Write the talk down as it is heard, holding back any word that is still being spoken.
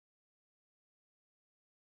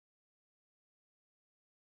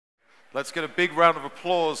Let's get a big round of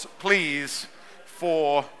applause, please,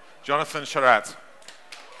 for Jonathan Sharratt.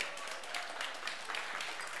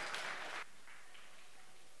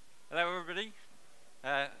 Hello, everybody.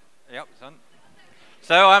 Yep, it's on.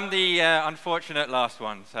 So I'm the unfortunate last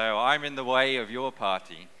one. So I'm in the way of your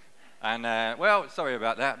party. And, well, sorry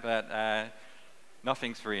about that, but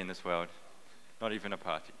nothing's free in this world, not even a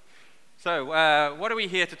party. So what are we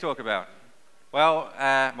here to talk about? Well,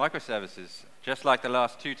 microservices, just like the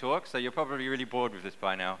last two talks, so you're probably really bored with this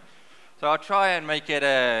by now. So I'll try and make it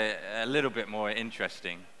a little bit more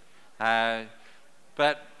interesting.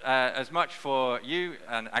 But as much for you,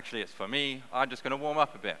 and actually it's for me, I'm just going to warm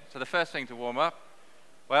up a bit. So the first thing to warm up,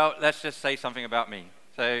 well, let's just say something about me.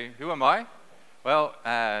 So who am I? Well,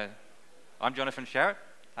 I'm Jonathan Sharratt,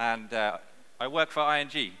 and I work for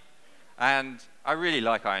ING. And I really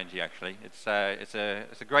like ING, actually. It's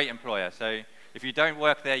a great employer. So if you don't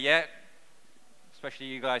work there yet, especially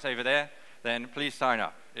you guys over there, then please sign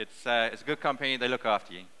up. It's a good company. They look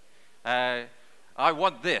after you. I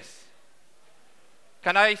want this.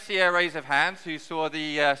 Can I see a raise of hands who saw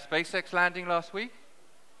the SpaceX landing last week?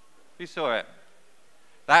 Who saw it?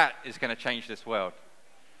 That is going to change this world.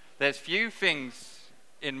 There's few things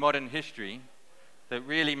in modern history that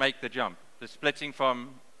really make the jump. The splitting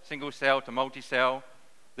from single cell to multi-cell,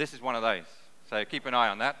 this is one of those. So keep an eye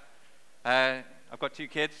on that. I've got 2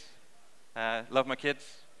 kids, love my kids,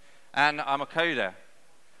 and I'm a coder.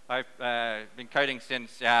 I've been coding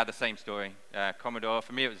since, the same story, Commodore.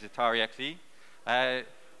 For me, it was Atari XE.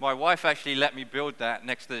 My wife actually let me build that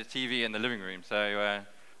next to the TV in the living room, so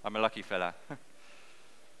I'm a lucky fella.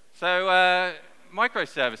 So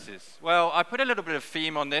microservices. Well, I put a little bit of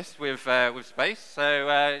theme on this with space,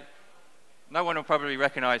 so no one will probably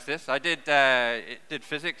recognize this. I did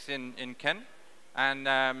physics in Kent,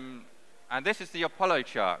 and this is the Apollo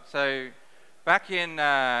chart. So back in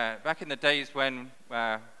the days when,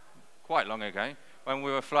 quite long ago, when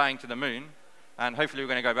we were flying to the moon, and hopefully we're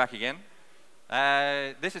going to go back again,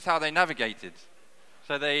 this is how they navigated.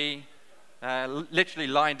 So they literally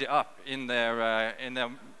lined it up in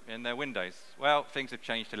their windows. Well, things have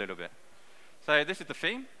changed a little bit. So this is the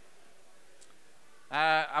theme.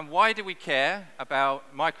 And why do we care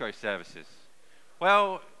about microservices?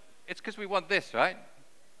 Well, it's because we want this, right?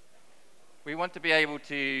 We want to be able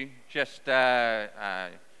to just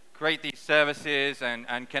create these services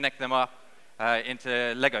and connect them up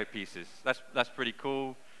into Lego pieces. That's pretty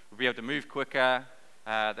cool. We'll be able to move quicker.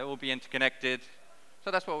 They'll all be interconnected.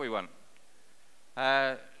 So that's what we want.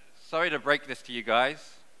 Sorry to break this to you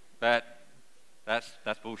guys, but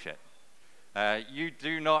that's bullshit. You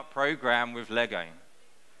do not program with Lego.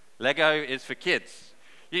 Lego is for kids.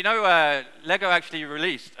 You know, Lego actually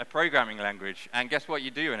released a programming language, and guess what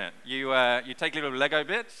you do in it? You take little Lego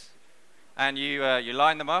bits, and you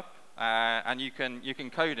line them up, and you can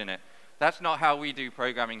code in it. That's not how we do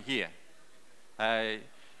programming here.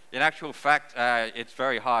 In actual fact, it's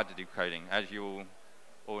very hard to do coding, as you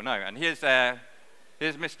all know. And here's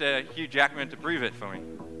Mr. Hugh Jackman to prove it for me.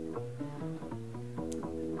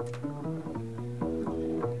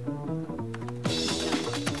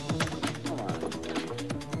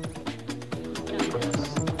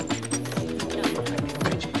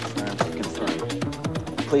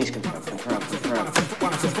 Please confirm.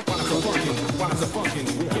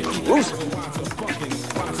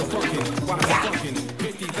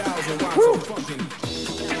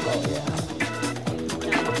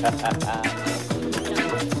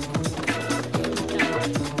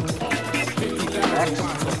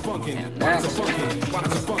 Next.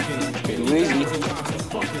 Too easy.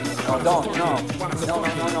 No, don't. No.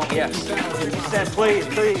 Yes. 50%,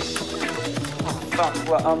 please. Fuck.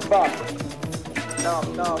 Well, fuck. No.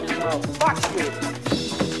 Fuck you.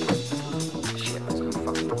 Shit, let's go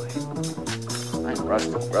fucking away. I'm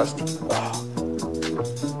rusty. Oh.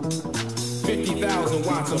 50,000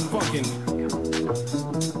 watts of funkin'.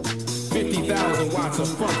 50,000 watts of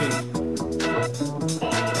funkin'.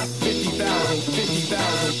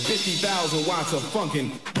 50,000 watts of funkin'.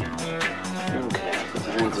 The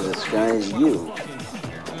answer to the sky is you.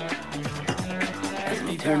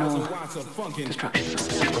 Eternal destruction.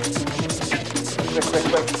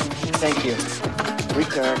 Quick. Thank you.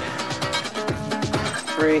 Return.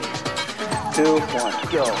 3, 2, 1,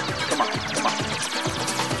 go. Come on.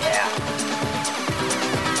 Yeah.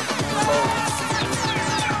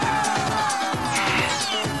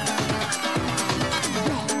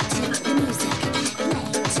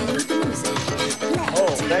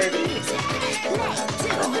 Oh, baby.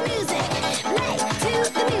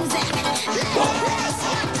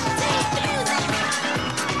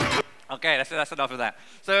 Okay, that's enough of that.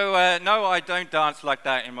 So no, I don't dance like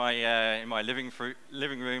that in my living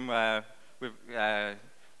room with,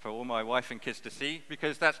 for all my wife and kids to see,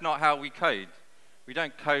 because that's not how we code. We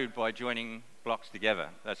don't code by joining blocks together.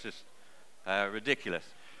 That's just ridiculous.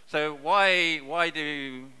 So why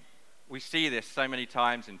do we see this so many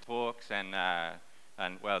times in talks and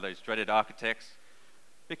well, those dreaded architects?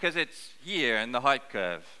 Because it's here in the hype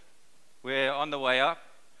curve. We're on the way up.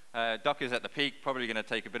 Docker's at the peak, probably going to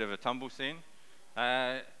take a bit of a tumble soon.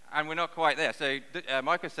 And we're not quite there. So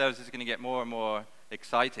microservices is going to get more and more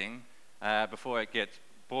exciting before it gets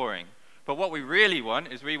boring. But what we really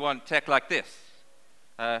want is we want tech like this,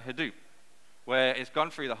 Hadoop, where it's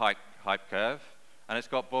gone through the hype curve and it's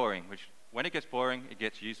got boring, which when it gets boring, it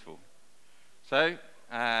gets useful. So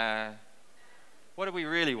what do we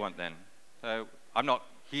really want then? So I'm not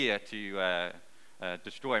here to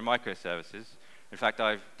destroy microservices. In fact,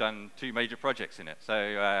 I've done 2 major projects in it.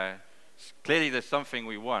 So clearly there's something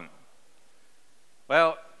we want.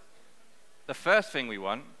 Well, the first thing we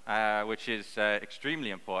want, which is extremely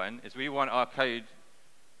important, is we want our code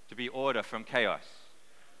to be order from chaos.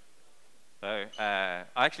 So I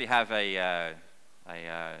actually have a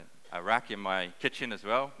rack in my kitchen as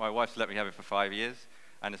well. My wife's let me have it for 5 years,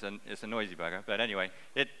 and it's a noisy bugger. But anyway,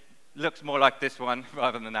 it looks more like this one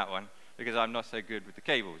rather than that one, because I'm not so good with the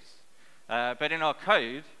cables. But in our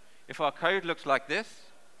code, if our code looks like this,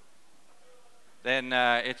 then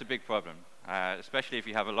it's a big problem, especially if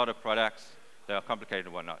you have a lot of products that are complicated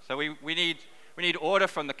and whatnot. So we need order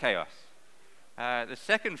from the chaos. The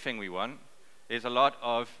second thing we want is a lot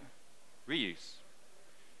of reuse.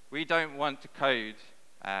 We don't want to code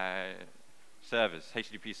servers,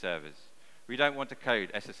 HTTP servers. We don't want to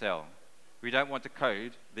code SSL. We don't want to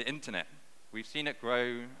code the internet. We've seen it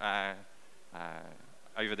grow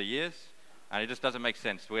over the years, and it just doesn't make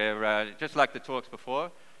sense. We're just like the talks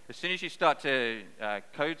before. As soon as you start to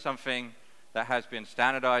code something that has been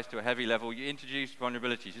standardized to a heavy level, you introduce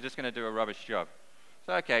vulnerabilities. You're just going to do a rubbish job.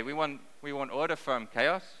 So okay, we want order from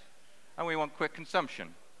chaos, and we want quick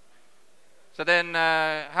consumption. So then,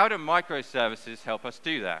 how do microservices help us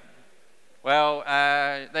do that? Well,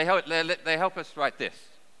 they help us write this.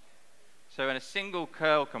 So in a single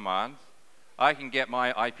curl command, I can get my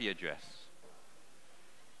IP address.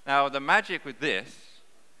 Now, the magic with this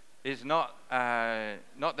is not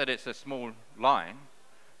that it's a small line.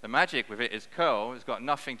 The magic with it is curl has got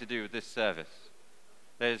nothing to do with this service.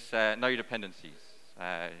 There's no dependencies.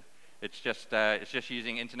 It's just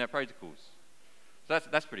using internet protocols. So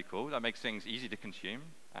that's pretty cool. That makes things easy to consume.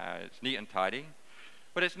 It's neat and tidy.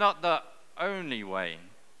 But it's not the only way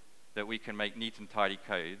that we can make neat and tidy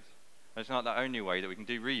code. It's not the only way that we can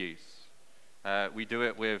do reuse. We do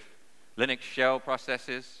it with Linux shell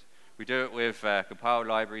processes. We do it with compiled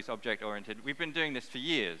libraries, object-oriented. We've been doing this for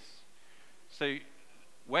years. So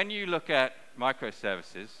when you look at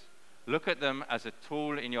microservices, look at them as a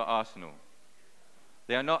tool in your arsenal.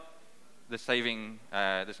 They are not the saving,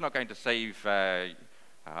 it's not going to save, I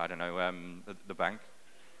don't know, the bank.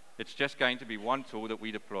 It's just going to be one tool that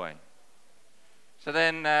we deploy. So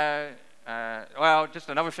then, well, just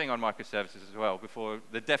another thing on microservices as well, before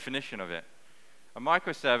the definition of it. A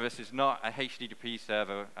microservice is not a HTTP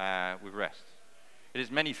server with REST. It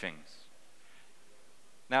is many things.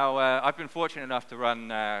 Now, I've been fortunate enough to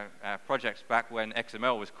run projects back when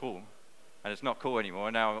XML was cool, and it's not cool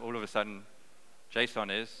anymore. Now, all of a sudden,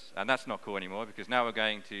 JSON is, and that's not cool anymore, because now we're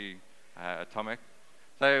going to atomic.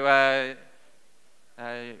 So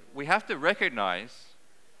we have to recognize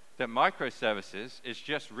that microservices is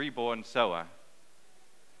just reborn SOA.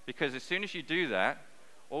 Because as soon as you do that,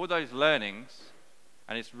 all those learnings,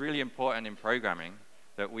 and it's really important in programming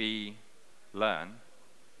that we learn,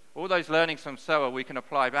 all those learnings from SOA we can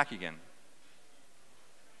apply back again.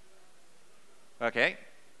 Okay,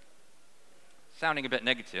 sounding a bit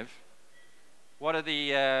negative. What are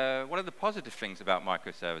the positive things about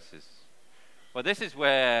microservices? Well, this is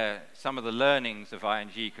where some of the learnings of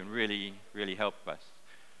ING can really, really help us.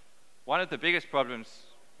 One of the biggest problems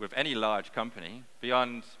with any large company,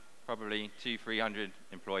 beyond probably 200-300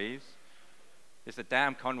 employees, is the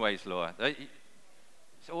damn Conway's law.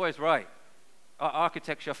 It's always right. Our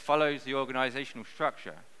architecture follows the organizational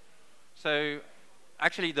structure. So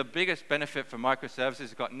actually, the biggest benefit for microservices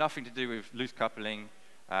has got nothing to do with loose coupling,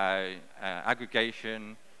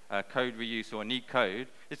 aggregation, code reuse, or neat code.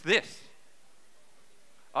 It's this.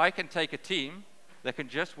 I can take a team that can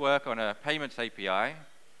just work on a payments API,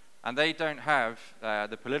 and they don't have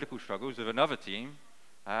the political struggles of another team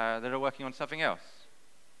that are working on something else.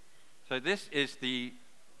 So this is the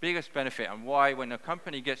biggest benefit, and why when a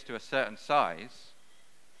company gets to a certain size,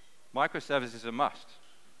 microservices is a must.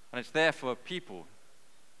 And it's there for people,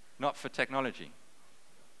 not for technology.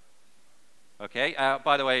 Okay,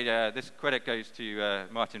 by the way, this credit goes to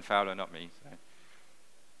Martin Fowler, not me. So.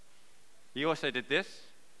 He also did this.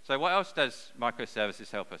 So what else does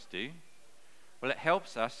microservices help us do? Well, it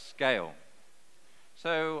helps us scale.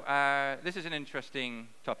 So this is an interesting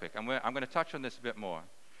topic, and I'm going to touch on this a bit more.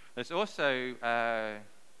 There's also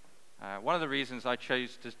one of the reasons I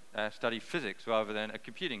chose to study physics rather than a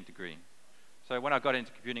computing degree. So when I got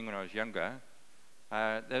into computing when I was younger,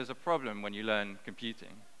 there's a problem when you learn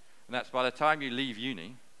computing. And that's by the time you leave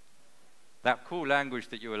uni, that cool language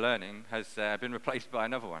that you were learning has been replaced by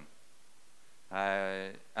another one.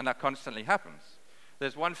 And that constantly happens.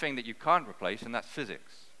 There's one thing that you can't replace, and that's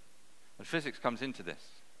physics. And physics comes into this.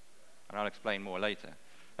 And I'll explain more later.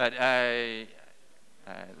 But the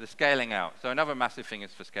scaling out. So another massive thing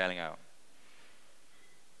is for scaling out.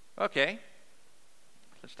 Okay.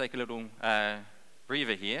 Let's take a little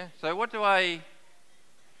breather here. So what do I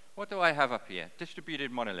have up here?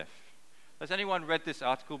 Distributed monolith. Has anyone read this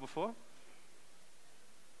article before?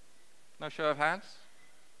 No show of hands?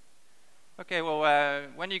 Okay, well,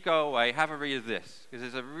 when you go away, have a read of this, because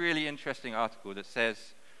there's a really interesting article that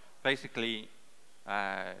says, basically,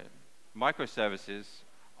 microservices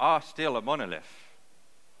are still a monolith.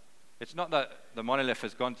 It's not that the monolith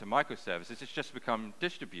has gone to microservices, it's just become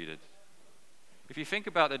distributed. If you think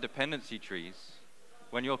about the dependency trees,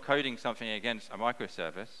 when you're coding something against a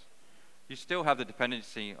microservice, you still have the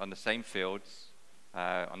dependency on the same fields,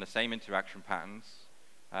 on the same interaction patterns.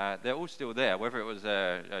 They're all still there, whether it was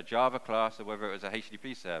a Java class or whether it was a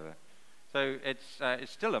HTTP server. So it's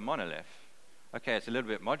still a monolith. Okay, it's a little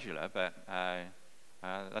bit modular, but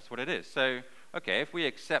that's what it is. So, okay, if we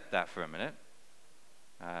accept that for a minute,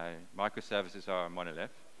 microservices are a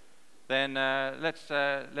monolith, then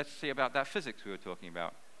let's see about that physics we were talking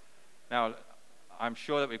about. Now, I'm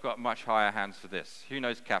sure that we've got much higher hands for this. Who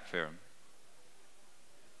knows cap theorem?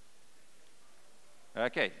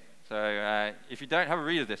 Okay, so if you don't have a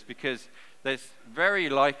read of this, because there's very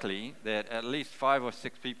likely that at least 5 or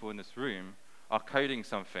 6 people in this room are coding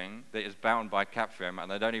something that is bound by cap theorem and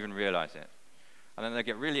they don't even realize it. And then they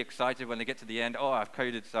get really excited when they get to the end, oh, I've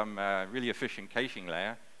coded some really efficient caching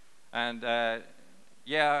layer. And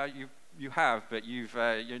yeah, you have, but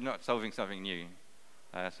you're not solving something new.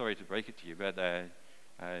 Sorry to break it to you, but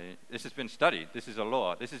this has been studied. This is a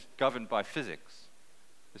law. This is governed by physics.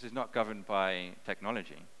 This is not governed by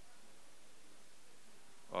technology.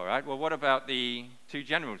 All right, well, what about the two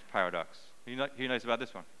generals paradox? Who knows about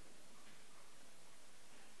this one?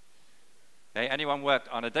 Okay, anyone worked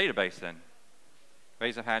on a database then?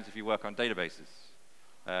 Raise your hands if you work on databases.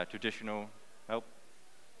 Traditional, help?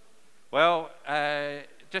 Well, it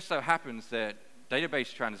just so happens that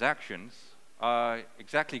database transactions are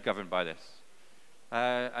exactly governed by this.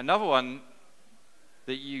 Another one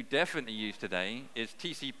that you definitely use today is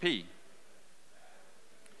TCP.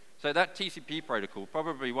 So that TCP protocol,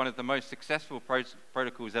 probably one of the most successful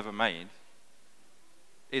protocols ever made,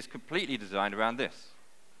 is completely designed around this.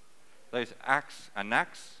 Those ACKs and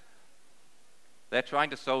NACKs, they're trying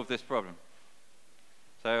to solve this problem.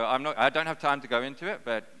 So I don't have time to go into it,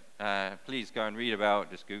 but please go and read about,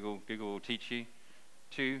 just Google will teach you,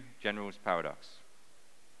 two generals paradox.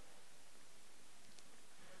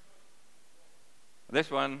 This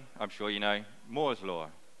one, I'm sure you know, Moore's law.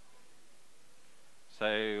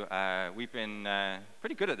 So we've been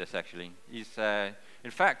pretty good at this, actually.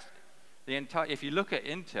 In fact, if you look at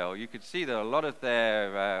Intel, you could see that a lot of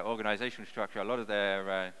their organizational structure, a lot of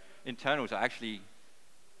their internals are actually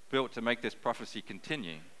built to make this prophecy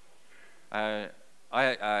continue. I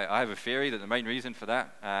have a theory that the main reason for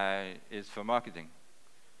that is for marketing.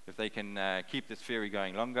 If they can keep this theory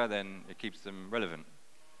going longer, then it keeps them relevant.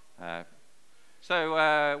 So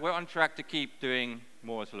we're on track to keep doing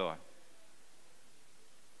Moore's law.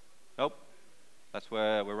 Nope, that's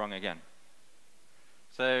where we're wrong again.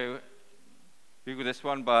 So Google this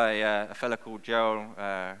one by a fellow called Gerald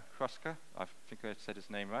Kroska. I think I said his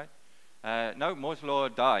name right. No, Moore's law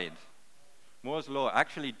died. Moore's law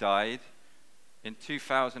actually died in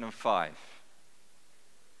 2005.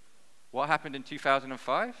 What happened in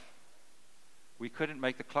 2005? We couldn't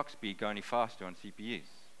make the clock speed go any faster on CPUs.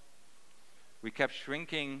 We kept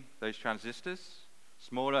shrinking those transistors,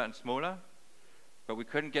 smaller and smaller, but we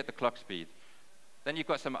couldn't get the clock speed. Then you've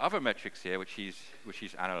got some other metrics here which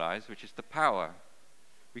he's analyzed, which is the power.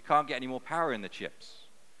 We can't get any more power in the chips.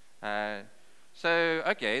 So,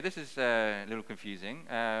 okay, this is a little confusing.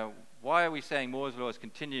 Why are we saying Moore's law is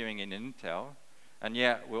continuing in Intel, and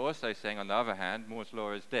yet we're also saying, on the other hand, Moore's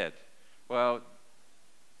law is dead? Well,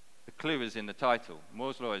 the clue is in the title.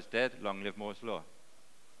 Moore's law is dead, long live Moore's law.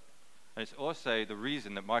 And it's also the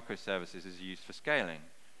reason that microservices is used for scaling.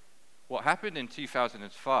 What happened in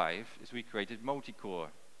 2005 is we created multi-core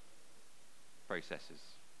processors.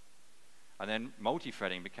 And then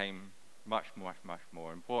multi-threading became much, much, much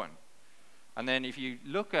more important. And then if you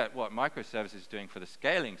look at what microservices is doing for the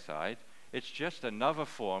scaling side, it's just another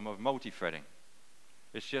form of multi-threading.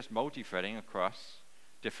 It's just multi-threading across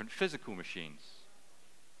different physical machines.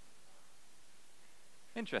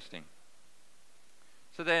 Interesting.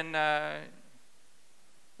 So then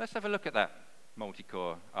let's have a look at that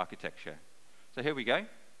multi-core architecture. So here we go.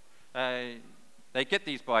 They get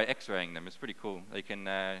these by X-raying them. It's pretty cool. They can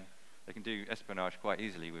do espionage quite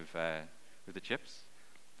easily with the chips.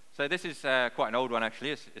 So this is quite an old one,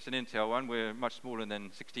 actually. It's an Intel one. We're much smaller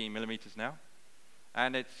than 16 millimeters now.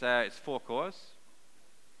 And it's 4 cores.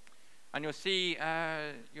 And you'll see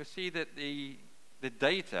that the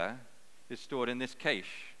data is stored in this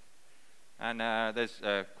cache. And there's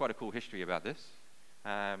quite a cool history about this.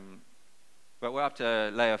 But we're up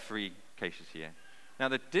to layer 3 caches here. Now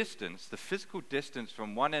the distance, the physical distance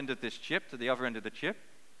from one end of this chip to the other end of the chip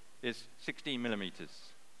is 16 millimeters.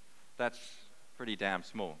 That's pretty damn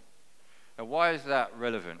small. Now why is that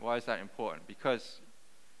relevant? Why is that important? Because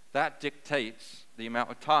that dictates the amount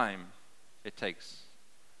of time it takes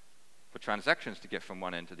for transactions to get from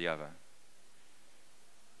one end to the other.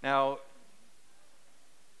 Now,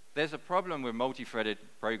 there's a problem with multi-threaded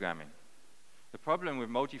programming. The problem with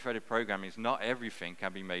multi-threaded programming is not everything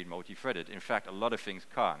can be made multi-threaded. In fact, a lot of things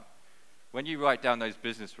can't. When you write down those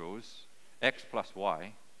business rules, X plus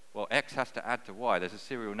Y, well, X has to add to Y. There's a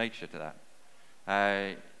serial nature to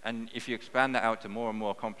that. And if you expand that out to more and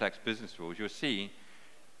more complex business rules, you'll see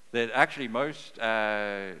that actually most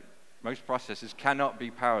processes cannot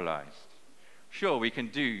be parallelized. Sure, we can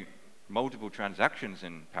do multiple transactions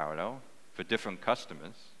in parallel for different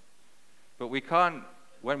customers, but we can't,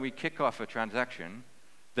 when we kick off a transaction,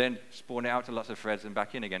 then spawn it out to lots of threads and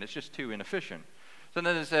back in again. It's just too inefficient. So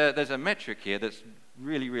then there's a metric here that's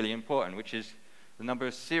really, really important, which is the number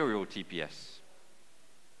of serial TPS.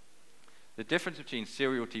 The difference between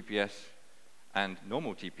serial TPS and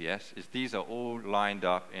normal TPS is these are all lined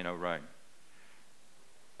up in a row.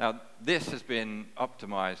 Now, this has been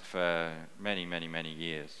optimized for many, many, many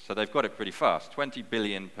years. So they've got it pretty fast, 20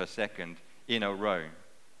 billion per second in a row.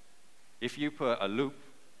 If you put a loop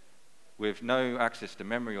with no access to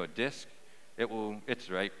memory or disk, it will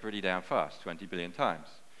iterate pretty damn fast, 20 billion times.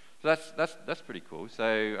 So that's pretty cool.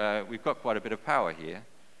 So we've got quite a bit of power here.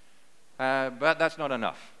 But that's not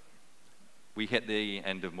enough. We hit the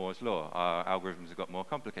end of Moore's law. Our algorithms have got more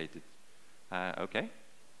complicated. OK.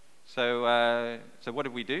 So what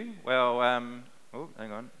did we do? Well, oh,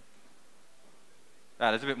 hang on.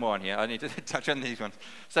 There's a bit more on here. I need to touch on these ones.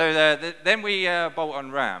 So then we bolt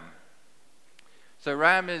on RAM. So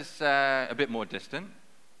RAM is a bit more distant.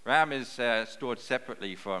 RAM is stored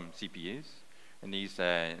separately from CPUs in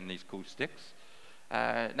these cool sticks.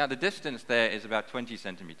 Now, the distance there is about 20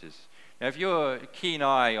 centimeters. Now, if you're a keen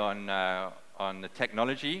eye on the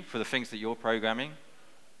technology for the things that you're programming,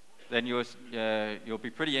 then you'll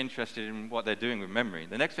be pretty interested in what they're doing with memory.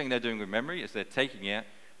 The next thing they're doing with memory is they're taking it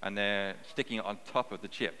and they're sticking it on top of the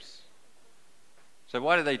chips. So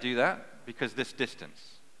why do they do that? Because this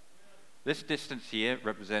distance. This distance here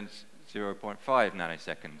represents 0.5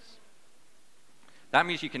 nanoseconds. That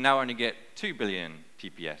means you can now only get 2 billion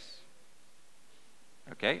TPS.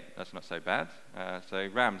 OK, that's not so bad. So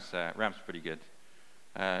RAM's pretty good.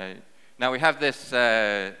 Now we have this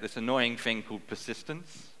annoying thing called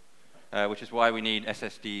persistence, which is why we need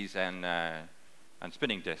SSDs and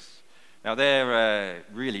spinning disks. Now they're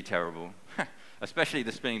really terrible, especially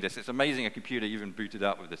the spinning disk. It's amazing a computer even booted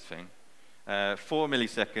up with this thing. 4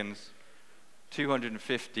 milliseconds,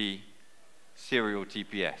 250 serial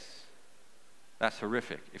TPS. That's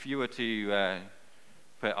horrific. If you were to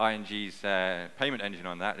put ING's payment engine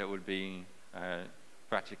on that, it would be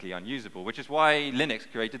practically unusable, which is why Linux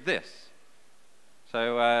created this.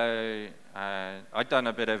 So I'd done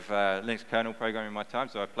a bit of Linux kernel programming in my time,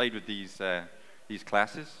 so I played with these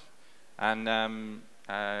classes. And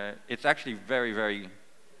it's actually very, very,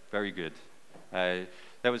 very good.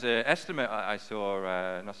 There was an estimate I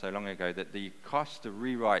saw not so long ago that the cost to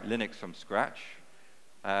rewrite Linux from scratch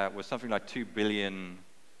was something like $2 billion.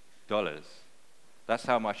 That's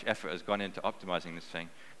how much effort has gone into optimizing this thing.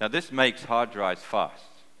 Now, this makes hard drives fast.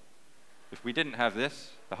 If we didn't have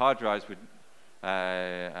this, the hard drives would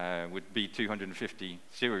be 250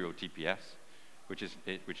 serial TPS, which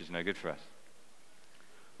is no good for us.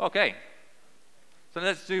 OK, so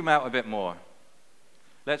let's zoom out a bit more.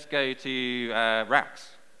 Let's go to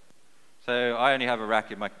racks. So I only have a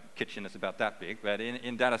rack in my kitchen that's about that big, but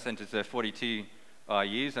in data centers there are 42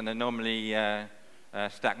 RUs, and they're normally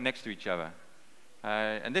stacked next to each other.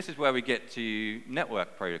 And this is where we get to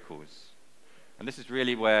network protocols. And this is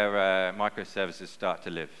really where microservices start to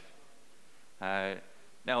live.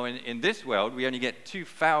 Now, in this world, we only get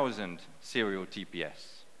 2,000 serial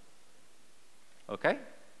TPS. Okay?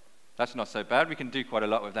 That's not so bad. We can do quite a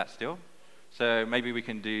lot with that still. So maybe we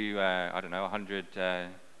can do, I don't know, 100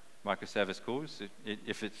 microservice calls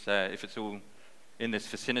if it's all in this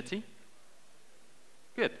vicinity.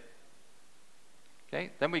 Good.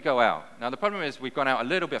 Okay, then we go out. Now, the problem is we've gone out a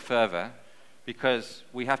little bit further because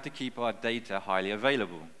we have to keep our data highly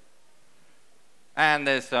available. And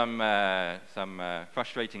there's some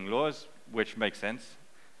frustrating laws, which make sense,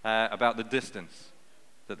 about the distance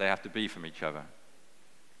that they have to be from each other.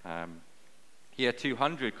 Here,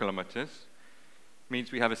 200 kilometers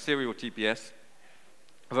means we have a serial TPS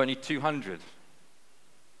of only 200.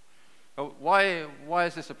 Oh, why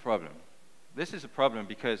is this a problem? This is a problem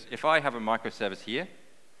because if I have a microservice here,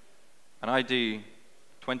 and I do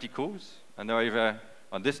 20 calls, and they're over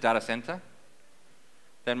on this data center,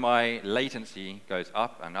 then my latency goes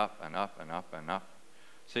up and up and up and up and up.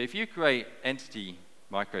 So if you create entity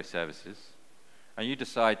microservices, and you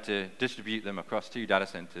decide to distribute them across 2 data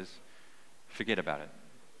centers, forget about it.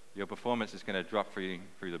 Your performance is going to drop through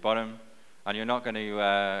the bottom, and you're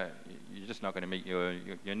just not going to meet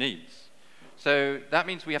your needs. So that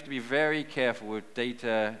means we have to be very careful with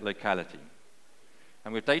data locality.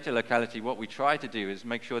 And with data locality, what we try to do is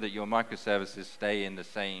make sure that your microservices stay in the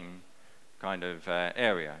same kind of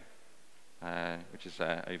area, which is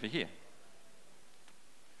over here.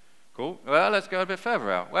 Cool. Well, let's go a bit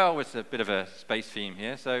further out. Well, it's a bit of a space theme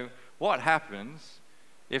here. So what happens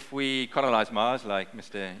if we colonize Mars like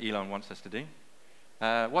Mr. Elon wants us to do?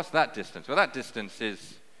 What's that distance? Well, that distance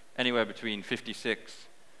is anywhere between 56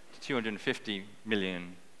 to 250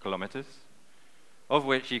 million kilometers, of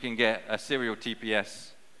which you can get a serial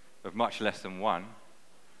TPS of much less than 1.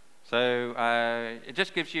 So it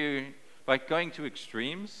just gives you, by going to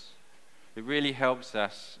extremes, it really helps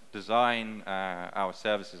us design our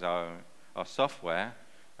services, our software,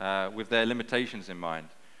 with their limitations in mind.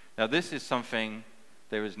 Now, this is something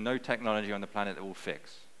there is no technology on the planet that will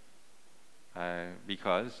fix,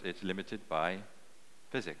 because it's limited by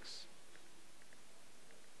physics.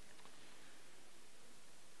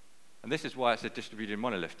 And this is why it's a distributed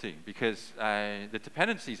monolith too, because the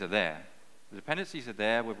dependencies are there. The dependencies are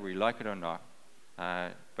there whether we like it or not,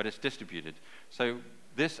 but it's distributed. So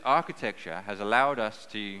this architecture has allowed us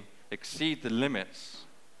to exceed the limits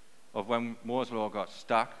of when Moore's law got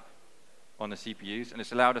stuck on the CPUs, and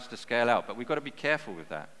it's allowed us to scale out. But we've got to be careful with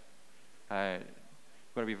that.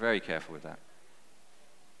 We've got to be very careful with that.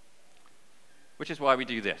 Which is why we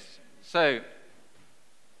do this. So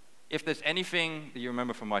if there's anything that you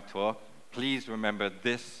remember from my talk, please remember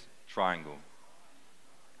this triangle.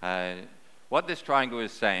 What this triangle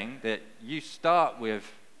is saying, that you start with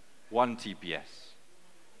 1 TPS.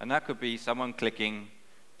 And that could be someone clicking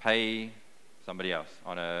pay somebody else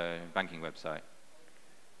on a banking website.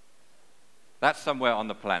 That's somewhere on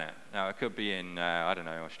the planet. Now, it could be in, I don't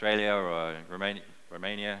know, Australia or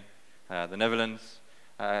Romania, the Netherlands.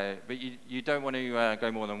 But you don't want to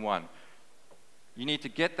go more than 1. You need to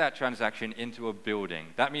get that transaction into a building.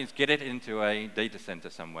 That means get it into a data center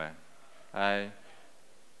somewhere.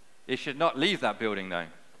 It should not leave that building, though.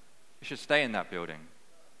 It should stay in that building.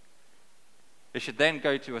 It should then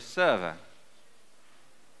go to a server.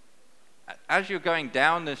 As you're going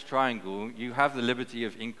down this triangle, you have the liberty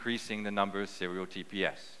of increasing the number of serial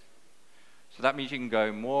TPS. So that means you can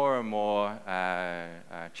go more and more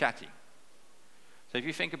chatty. So if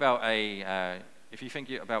you think about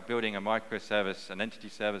building a microservice, an entity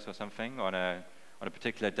service or something on a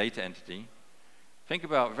particular data entity, think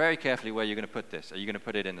about very carefully where you're going to put this. Are you going to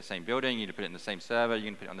put it in the same building? Are you going to put it in the same server? Are you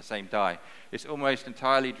going to put it on the same die? It's almost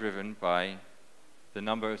entirely driven by the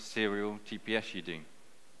number of serial TPS you do.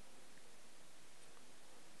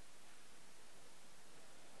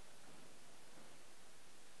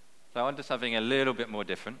 So on to something a little bit more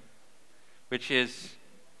different, which is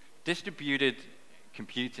distributed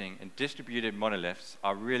computing and distributed monoliths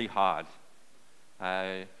are really hard.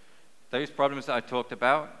 Those problems that I talked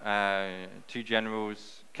about, 2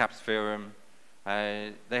 generals, CAPS theorem,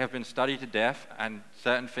 they have been studied to death, and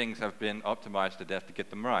certain things have been optimized to death to get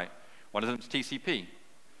them right. One of them is TCP.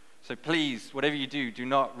 So please, whatever you do, do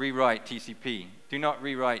not rewrite TCP. Do not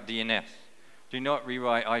rewrite DNS. Do not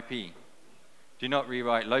rewrite IP. Do not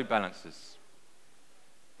rewrite load balancers.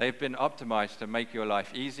 They've been optimized to make your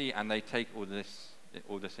life easy, and they take all this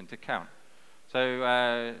into account. So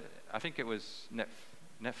I think it was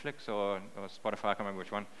Netflix or Spotify, I can't remember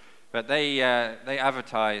which one. But they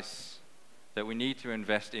advertise that we need to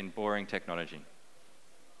invest in boring technology.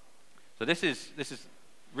 So this is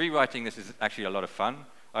rewriting this is actually a lot of fun.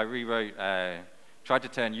 I rewrote, tried to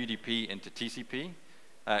turn UDP into TCP.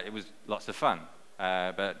 It was lots of fun,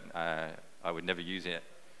 but I would never use it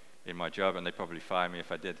in my job, and they'd probably fire me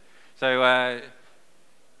if I did. So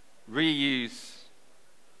reuse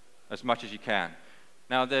as much as you can.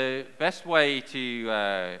 Now, the best way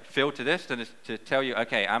to filter this and is to tell you,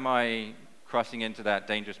 okay, am I crossing into that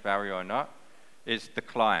dangerous barrier or not, is the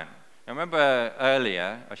client. Now, remember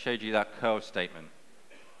earlier, I showed you that curl statement.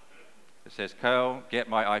 It says, curl, get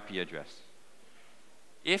my IP address.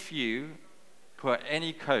 If you put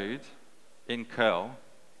any code in curl,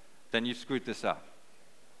 then you've screwed this up.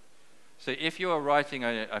 So if you are writing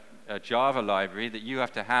a Java library that you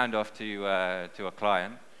have to hand off to a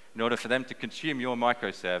client in order for them to consume your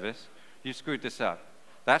microservice, you screwed this up.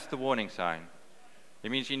 That's the warning sign.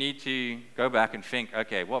 It means you need to go back and think,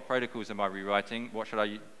 okay, what protocols am I rewriting? What should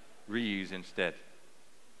I reuse instead?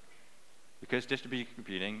 Because distributed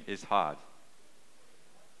computing is hard.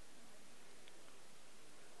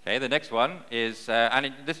 Okay, the next one is,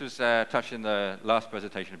 this was touched in the last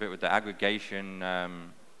presentation a bit with the aggregation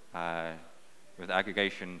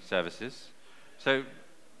services. So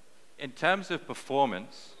in terms of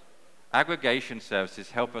performance, aggregation services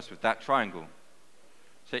help us with that triangle.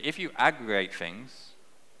 So if you aggregate things,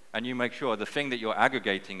 and you make sure the thing that you're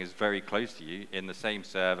aggregating is very close to you, in the same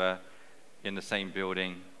server, in the same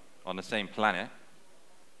building, on the same planet,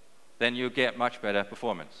 then you'll get much better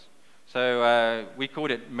performance. So we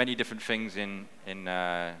called it many different things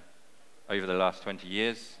over the last 20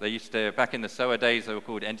 years. They used to, back in the SOA days, they were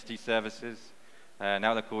called entity services.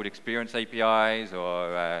 Now they're called experience APIs,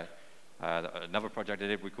 or another project I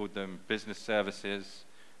did, we called them business services.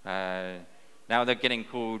 Now they're getting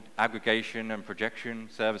called aggregation and projection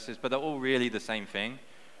services, but they're all really the same thing.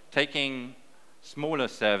 Taking smaller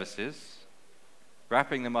services,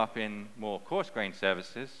 wrapping them up in more coarse-grained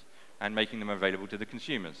services, and making them available to the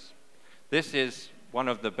consumers. This is one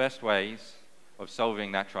of the best ways of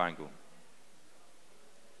solving that triangle.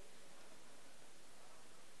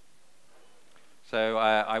 So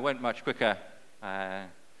I went much quicker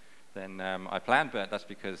than I planned, but that's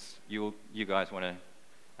because you guys want to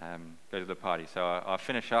go to the party. So I'll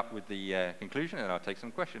finish up with the conclusion, and I'll take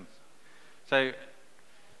some questions. So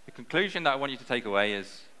the conclusion that I want you to take away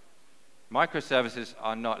is microservices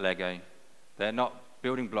are not Lego. They're not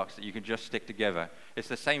building blocks that you can just stick together. It's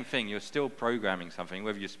the same thing. You're still programming something,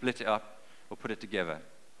 whether you split it up or put it together.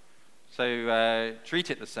 So treat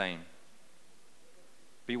it the same.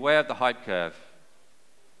 Beware of the hype curve.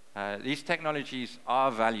 These technologies are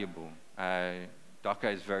valuable. Docker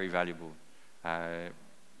is very valuable.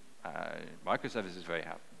 Microservices is very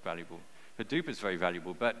valuable. Hadoop is very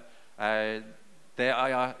valuable, but there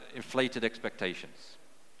are inflated expectations.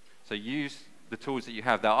 So use the tools that you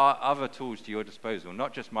have. There are other tools to your disposal,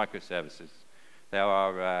 not just microservices. There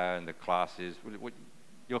are the classes.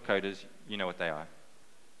 Your coders, you know what they are.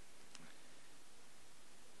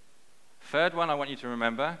 Third one I want you to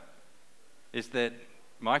remember is that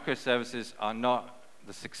microservices are not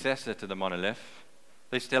the successor to the monolith.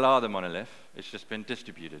 They still are the monolith. It's just been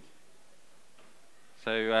distributed.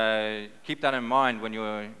 So keep that in mind when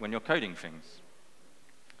you're coding things.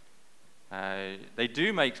 They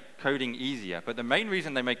do make coding easier, but the main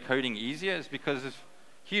reason they make coding easier is because of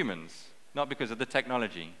humans, not because of the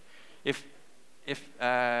technology. If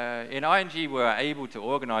in ING we're able to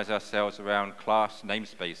organize ourselves around class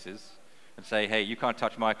namespaces and say, hey, you can't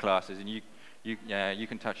touch my classes and you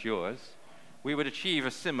can touch yours, we would achieve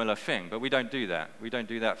a similar thing, but we don't do that. We don't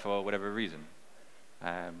do that for whatever reason.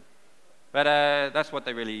 But that's what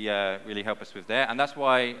they really help us with there, and that's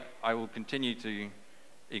why I will continue to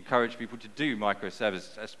encourage people to do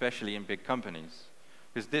microservices, especially in big companies,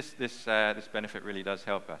 because this benefit really does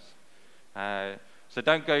help us. So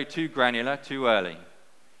don't go too granular too early.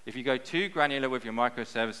 If you go too granular with your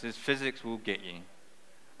microservices, physics will get you,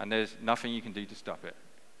 and there's nothing you can do to stop it.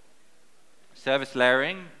 Service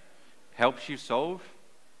layering helps you solve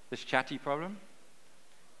this chatty problem,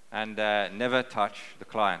 and never touch the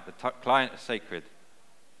client. The client is sacred.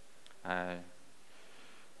 That's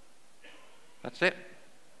it.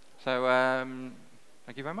 So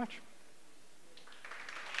thank you very much.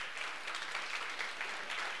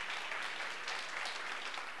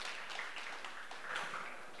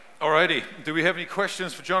 Alrighty, do we have any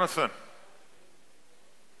questions for Jonathan?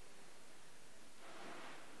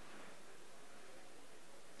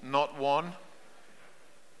 Not one.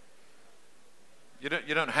 You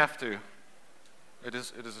don't have to. It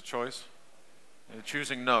is a choice. You're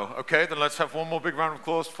choosing no. Okay, then let's have one more big round of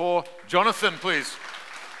applause for Jonathan, please.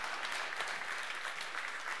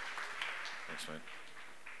 Thanks, mate.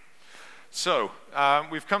 So,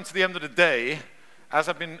 we've come to the end of the day. As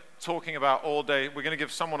I've been talking about all day, we're going to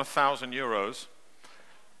give someone €1,000,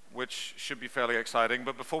 which should be fairly exciting.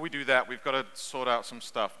 But before we do that, we've got to sort out some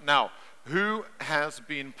stuff. Now, who has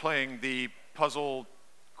been playing the puzzle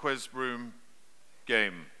quiz room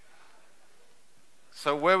game?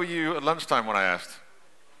 So where were you at lunchtime when I asked?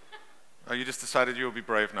 Oh, you just decided you will be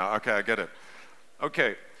brave now. Okay, I get it.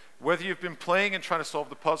 Okay, whether you've been playing and trying to solve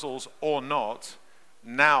the puzzles or not,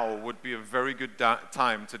 now would be a very good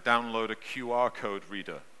time to download a QR code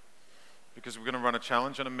reader. Because we're going to run a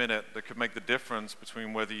challenge in a minute that could make the difference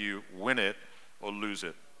between whether you win it or lose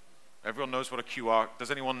it. Everyone knows what a QR... Does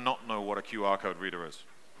anyone not know what a QR code reader is?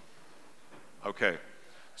 Okay.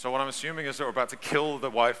 So what I'm assuming is that we're about to kill the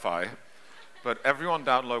Wi-Fi, but everyone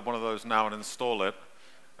download one of those now and install it,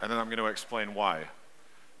 and then I'm going to explain why.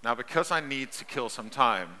 Now, because I need to kill some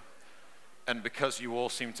time, and because you all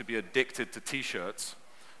seem to be addicted to t-shirts,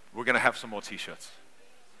 we're going to have some more t-shirts.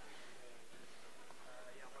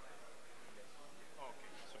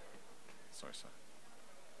 Sorry, sir.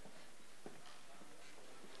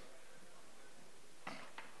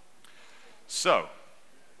 So,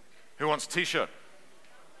 who wants a t-shirt?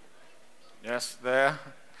 Yes, there.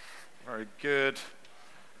 Very good.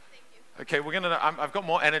 Okay, we're gonna. I've got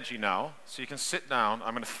more energy now, so you can sit down.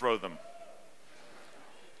 I'm going to throw them.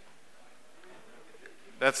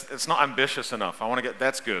 It's not ambitious enough. I want to get.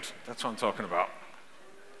 That's good. That's what I'm talking about.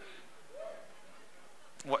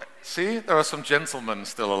 What? See, there are some gentlemen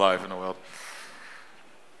still alive in the world.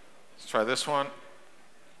 Let's try this one.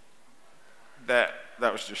 That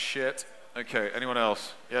was just shit. Okay, anyone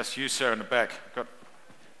else? Yes, you, sir, in the back.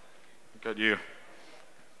 Got you.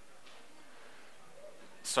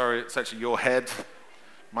 Sorry, it's actually your head.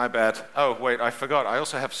 My bad. Oh, wait, I forgot. I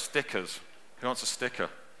also have stickers. Who wants a sticker?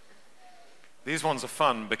 These ones are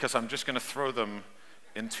fun because I'm just going to throw them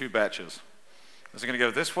in 2 batches. Is it going to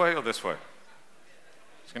go this way or this way?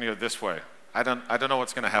 It's going to go this way. I don't know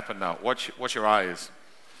what's going to happen now. Watch your eyes.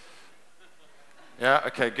 Yeah,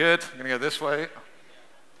 okay, good. I'm going to go this way.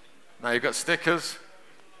 Now you've got stickers.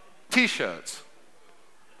 T-shirts.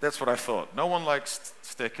 That's what I thought. No one likes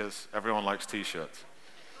stickers. Everyone likes t-shirts.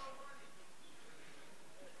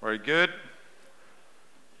 Very good.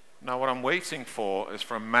 Now what I'm waiting for is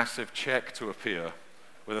for a massive check to appear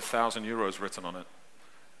with €1,000 written on it.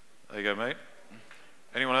 There you go, mate.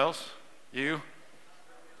 Anyone else? You?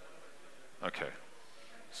 Okay.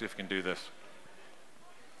 See if we can do this.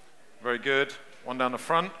 Very good. One down the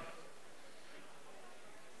front.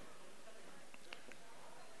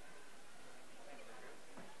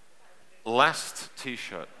 Last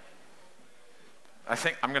t-shirt. I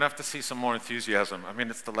think I'm going to have to see some more enthusiasm. I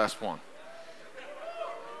mean, it's the last one.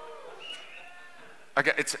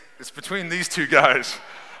 Okay, it's between these 2 guys.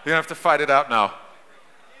 You're going to have to fight it out now.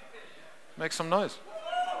 Make some noise.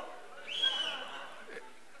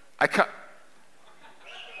 I can't.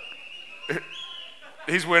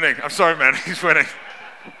 He's winning. I'm sorry, man. He's winning.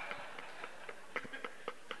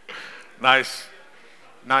 Nice.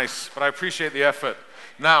 Nice. But I appreciate the effort.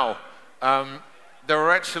 Now, there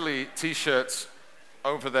are actually t-shirts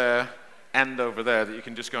over there and over there that you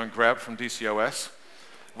can just go and grab from DCOS,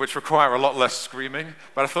 which require a lot less screaming,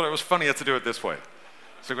 but I thought it was funnier to do it this way.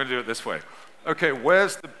 So we're going to do it this way. Okay,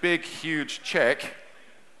 where's the big, huge check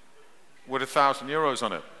with €1,000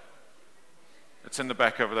 on it? It's in the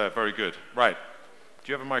back over there. Very good. Right.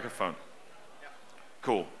 Do you have a microphone? Yeah.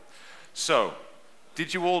 Cool. So,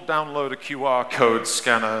 did you all download a QR code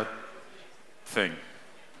scanner thing?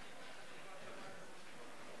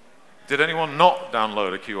 Did anyone not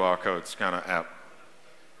download a QR code scanner app?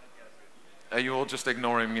 Are you all just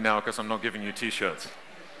ignoring me now because I'm not giving you t-shirts?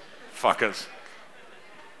 Fuckers.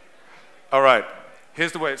 All right,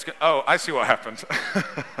 here's the way it's going. Oh, I see what happened.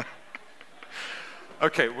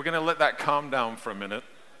 Okay, we're going to let that calm down for a minute.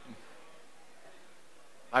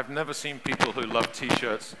 I've never seen people who love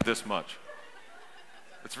t-shirts this much.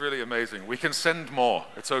 It's really amazing. We can send more.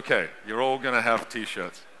 It's okay. You're all going to have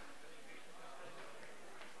t-shirts.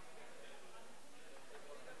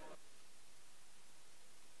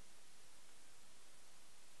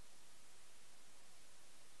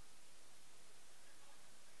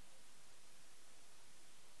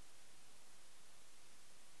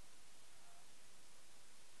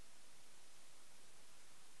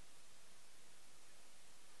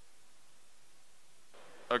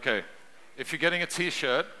 Okay, if you're getting a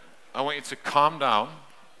t-shirt, I want you to calm down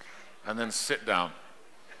and then sit down.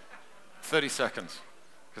 30 seconds,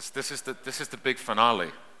 because this is the big finale.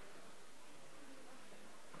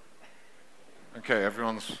 Okay,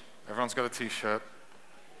 everyone's got a t-shirt.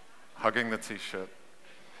 Hugging the t-shirt.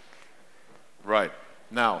 Right.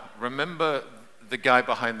 Now, remember the guy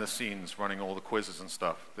behind the scenes running all the quizzes and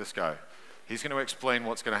stuff, this guy. He's going to explain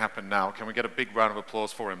what's going to happen now. Can we get a big round of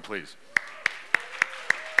applause for him, please?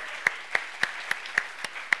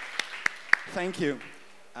 Thank you.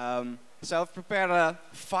 So I've prepared a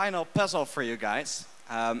final puzzle for you guys.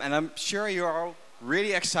 And I'm sure you're all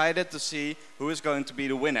really excited to see who is going to be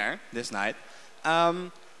the winner this night.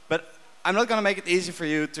 But I'm not going to make it easy for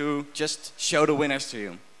you to just show the winners to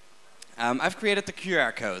you. I've created the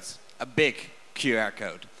QR code, a big QR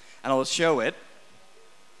code. And I'll show it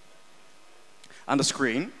on the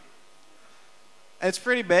screen. It's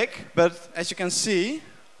pretty big, but as you can see,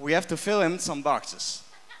 we have to fill in some boxes.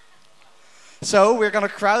 So we're going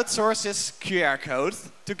to crowdsource this QR code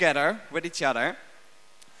together with each other.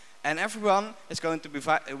 And everyone is going to be,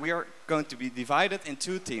 we are going to be divided in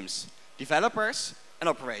two teams, developers and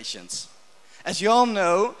operations. As you all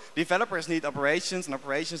know, developers need operations and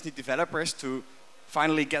operations need developers to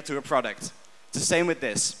finally get to a product. It's the same with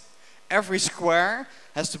this. Every square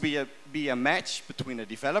has to be a match between a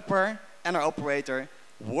developer and an operator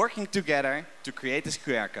working together to create this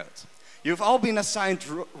QR code. You've all been assigned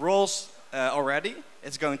roles already.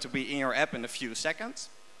 It's going to be in your app in a few seconds.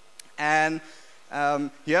 And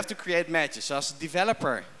you have to create matches. So as a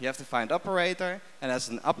developer, you have to find operator, and as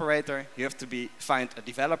an operator, you have to find a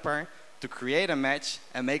developer to create a match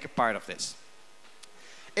and make a part of this.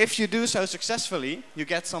 If you do so successfully, you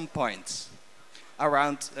get some points,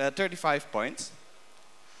 around 35 points.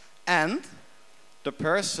 And the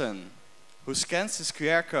person who scans this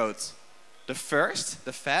QR code the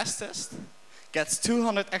fastest, gets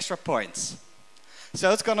 200 extra points.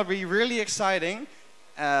 So it's going to be really exciting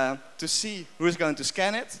to see who's going to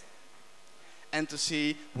scan it and to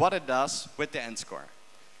see what it does with the end score.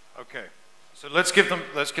 Okay, so let's give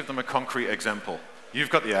them a concrete example. You've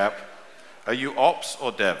got the app. Are you ops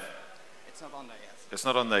or dev? It's not on there yet. It's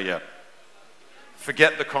not on there yet.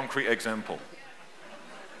 Forget the concrete example.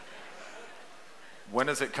 When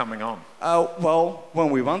is it coming on? Well,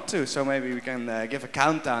 when we want to. So maybe we can give a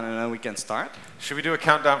countdown and then we can start. Should we do a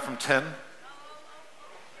countdown from 10?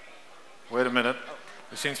 Wait a minute.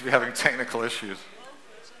 We seem to be having technical issues.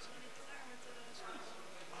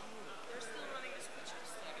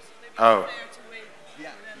 Oh.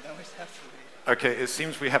 Okay, it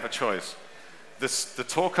seems we have a choice. The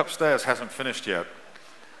talk upstairs hasn't finished yet,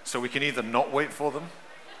 so we can either not wait for them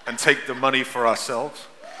and take the money for ourselves.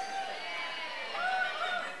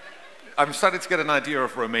 I'm starting to get an idea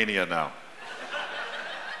of Romania now.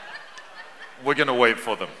 We're going to wait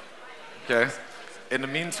for them, okay? In the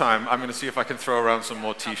meantime, I'm going to see if I can throw around some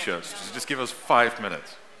more t-shirts. Just give us 5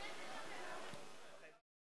 minutes.